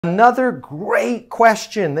Another great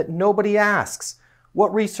question that nobody asks.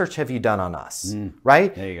 What research have you done on us?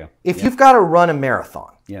 Right? There you go. If you've got to run a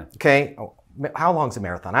marathon, Yeah. Okay, how long's a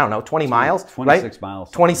marathon? I don't know, 20 miles? 26 right? miles.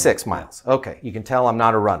 26 miles. Okay, you can tell I'm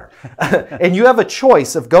not a runner. And you have a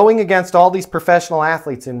choice of going against all these professional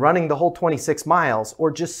athletes and running the whole 26 miles or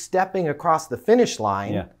just stepping across the finish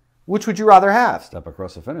line. Yeah. Which would you rather have? Step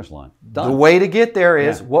across the finish line. The Done. way to get there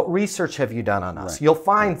is, what research have you done on us? Right. You'll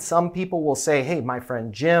find some people will say, hey, my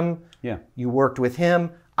friend Jim, Yeah. you worked with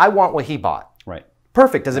him. I want what he bought. Right.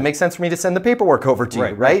 Perfect. Does it make sense for me to send the paperwork over to you,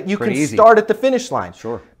 Right, right? right. You Pretty can easy. start at the finish line.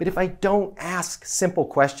 Sure. But if I don't ask simple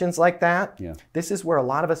questions like that, this is where a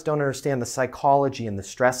lot of us don't understand the psychology and the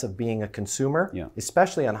stress of being a consumer,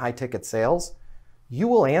 especially on high-ticket sales. You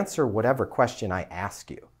will answer whatever question I ask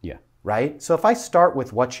you, right? So if I start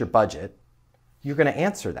with what's your budget, you're going to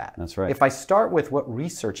answer that. That's right. If I start with what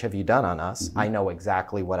research have you done on us, I know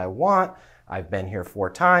exactly what I want. I've been here 4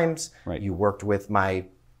 times. Right. You worked with my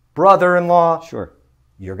brother-in-law. Sure.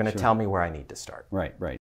 You're going to tell me where I need to start. Right, right.